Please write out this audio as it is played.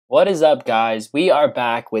What is up, guys? We are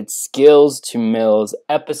back with Skills2Mills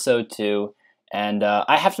episode 2, and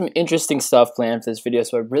I have some interesting stuff planned for this video,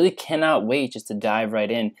 so I really cannot wait just to dive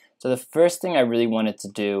right in. So the first thing I really wanted to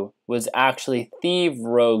do was actually thieve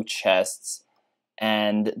rogue chests,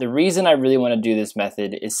 and the reason I really want to do this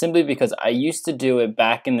method is simply because I used to do it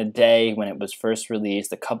back in the day when it was first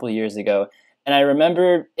released a couple years ago, and I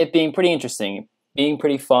remember it being pretty interesting, being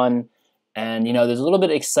pretty fun. And there's a little bit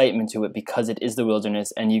of excitement to it because it is the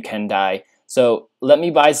wilderness and you can die. So let me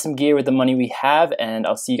buy some gear with the money we have, and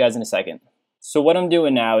I'll see you guys in a second. So what I'm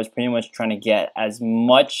doing now is pretty much trying to get as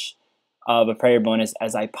much of a prayer bonus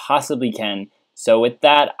as I possibly can. So with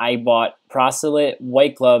that, I bought proselyte,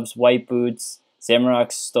 white gloves, white boots,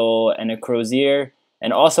 Samrock stole, and a crozier.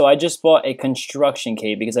 And also I just bought a construction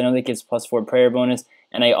cape because I know that gives +4 prayer bonus.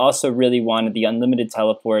 And I also really wanted the unlimited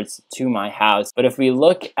teleports to my house. But if we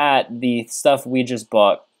look at the stuff we just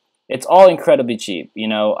bought, it's all incredibly cheap.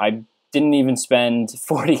 I didn't even spend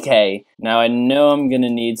 40k. Now I know I'm gonna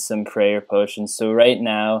need some prayer potions. So right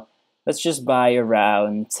now, let's just buy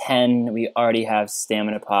around 10. We already have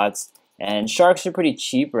stamina pots. And sharks are pretty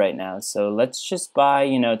cheap right now. So let's just buy,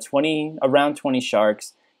 around 20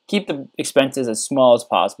 sharks. Keep the expenses as small as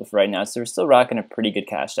possible for right now. So we're still rocking a pretty good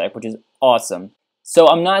cash stack, which is awesome. So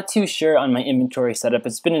I'm not too sure on my inventory setup.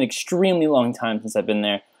 It's been an extremely long time since I've been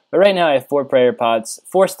there. But right now I have 4 prayer pots,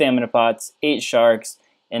 4 stamina pots, 8 sharks,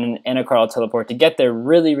 and an Anacarl teleport to get there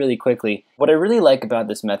really, really quickly. What I really like about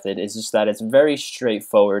this method is just that it's very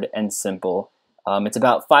straightforward and simple. It's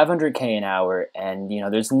about 500k an hour, and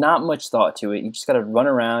there's not much thought to it. You just gotta run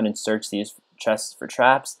around and search these chests for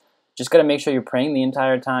traps. Just gotta make sure you're praying the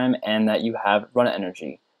entire time and that you have run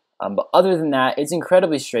energy. But other than that, it's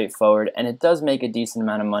incredibly straightforward, and it does make a decent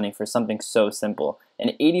amount of money for something so simple.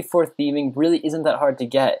 And 84 thieving really isn't that hard to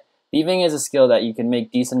get. Thieving is a skill that you can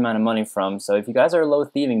make decent amount of money from, so if you guys are low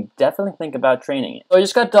thieving, definitely think about training it. So I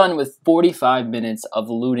just got done with 45 minutes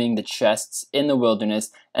of looting the chests in the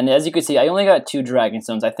wilderness, and as you can see, I only got 2 dragon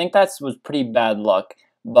stones. I think that was pretty bad luck,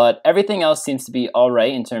 but everything else seems to be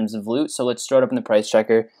alright in terms of loot, so let's start up in the price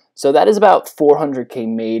checker. So that is about 400k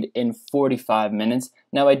made in 45 minutes.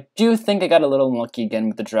 Now I do think I got a little unlucky again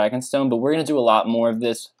with the Dragonstone, but we're going to do a lot more of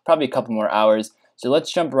this, probably a couple more hours. So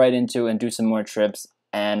let's jump right into it and do some more trips,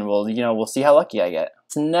 and we'll see how lucky I get.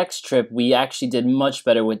 This next trip, we actually did much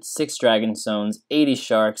better with 6 Dragonstones, 80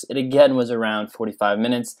 sharks. It again was around 45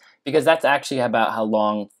 minutes, because that's actually about how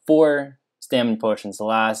long 4 stamina potions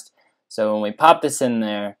last. So when we pop this in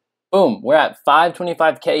there, boom, we're at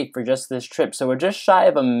 525k for just this trip. So we're just shy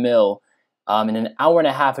of a mil in an hour and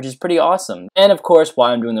a half, which is pretty awesome. And of course,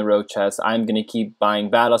 while I'm doing the rogue chest, I'm going to keep buying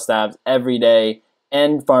battle staves every day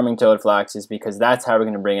and farming toad flaxes, because that's how we're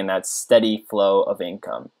going to bring in that steady flow of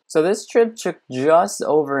income. So this trip took just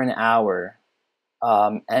over an hour,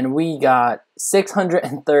 and we got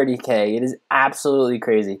 630k. It is absolutely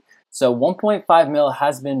crazy. So 1.5 mil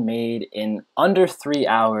has been made in under 3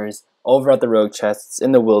 hours over at the rogue chests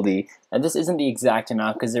in the wildy. And this isn't the exact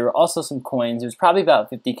amount because there were also some coins. It was probably about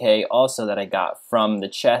 50k also that I got from the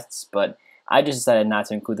chests, but I just decided not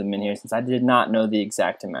to include them in here since I did not know the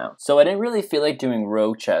exact amount. So I didn't really feel like doing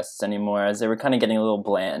rogue chests anymore, as they were kind of getting a little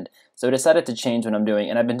bland. So I decided to change what I'm doing,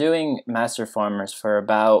 and I've been doing Master Farmers for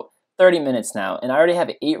about 30 minutes now, and I already have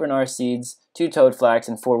 8 Renar seeds, 2 toad flax,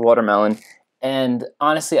 and 4 watermelon. And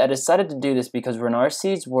honestly, I decided to do this because Renar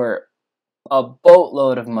seeds were a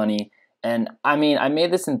boatload of money, and I mean, I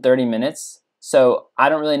made this in 30 minutes, so I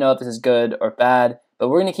don't really know if this is good or bad, but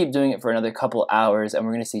we're going to keep doing it for another couple hours, and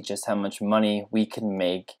we're going to see just how much money we can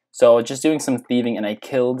make. So just doing some thieving, and I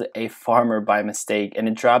killed a farmer by mistake, and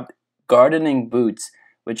it dropped gardening boots,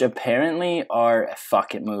 which apparently are,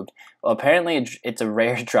 fuck, it moved. Well, apparently it's a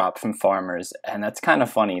rare drop from farmers, and that's kind of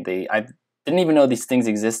funny. I didn't even know these things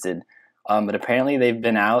existed, but apparently they've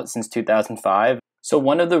been out since 2005. So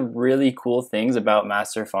one of the really cool things about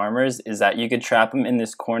Master Farmers is that you could trap them in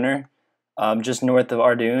this corner just north of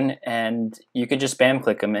Ardoon, and you could just spam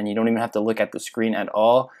click him and you don't even have to look at the screen at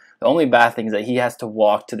all. The only bad thing is that he has to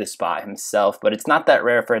walk to the spot himself, but it's not that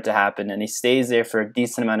rare for it to happen, and he stays there for a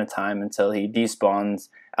decent amount of time until he despawns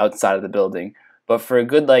outside of the building. But for a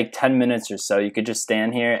good 10 minutes or so, you could just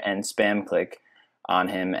stand here and spam click on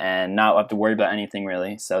him and not have to worry about anything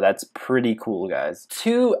really. So that's pretty cool, guys.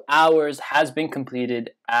 2 hours has been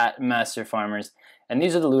completed at Master Farmers, and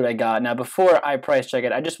these are the loot I got. Now before I price check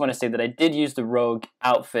it, I just want to say that I did use the rogue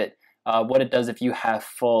outfit. What it does, if you have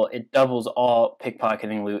full, it doubles all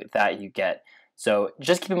pickpocketing loot that you get. So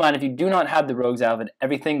just keep in mind, if you do not have the rogue's outfit,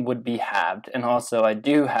 everything would be halved. And also I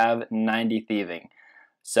do have 90 thieving.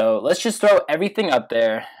 So let's just throw everything up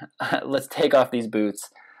there. Let's take off these boots.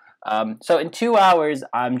 So in 2 hours,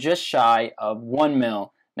 I'm just shy of 1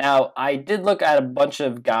 mil. Now, I did look at a bunch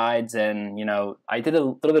of guides and, I did a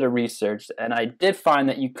little bit of research, and I did find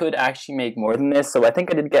that you could actually make more than this, so I think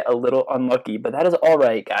I did get a little unlucky, but that is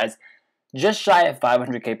alright, guys. Just shy of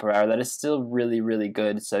 500k per hour, that is still really, really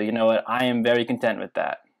good, so you know what, I am very content with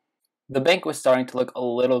that. The bank was starting to look a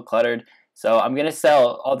little cluttered, so I'm going to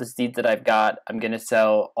sell all the seeds that I've got. I'm going to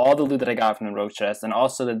sell all the loot that I got from the rogue chest, and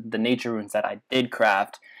also the nature runes that I did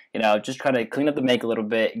craft. Just trying to clean up the bank a little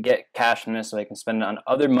bit, get cash from this so I can spend it on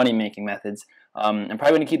other money-making methods. I'm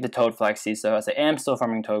probably going to keep the toad flax seeds, so as I am still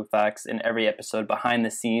farming toad flax in every episode behind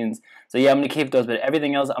the scenes. So yeah, I'm going to keep those, but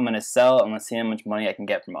everything else I'm going to sell. I'm going to see how much money I can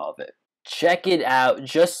get from all of it. Check it out.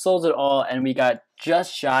 Just sold it all, and we got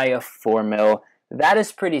just shy of 4 mil. That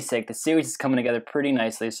is pretty sick. The series is coming together pretty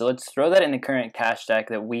nicely, so let's throw that in the current cash stack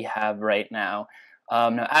that we have right now.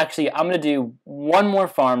 Now, actually, I'm going to do one more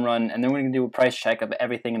farm run, and then we're going to do a price check of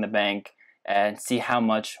everything in the bank and see how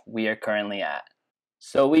much we are currently at.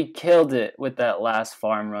 So we killed it with that last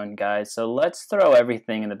farm run, guys. So let's throw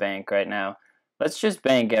everything in the bank right now. Let's just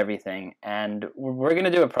bank everything, and we're going to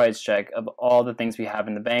do a price check of all the things we have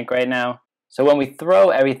in the bank right now. So when we throw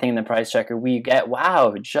everything in the price checker, we get,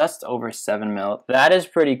 wow, just over 7 mil. That is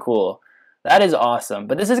pretty cool. That is awesome.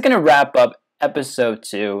 But this is going to wrap up episode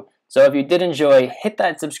 2. So if you did enjoy, hit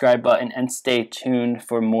that subscribe button and stay tuned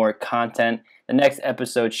for more content. The next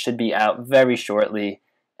episode should be out very shortly.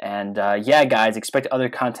 And yeah, guys, expect other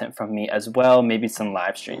content from me as well, maybe some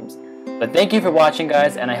live streams. But thank you for watching,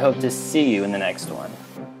 guys, and I hope to see you in the next one.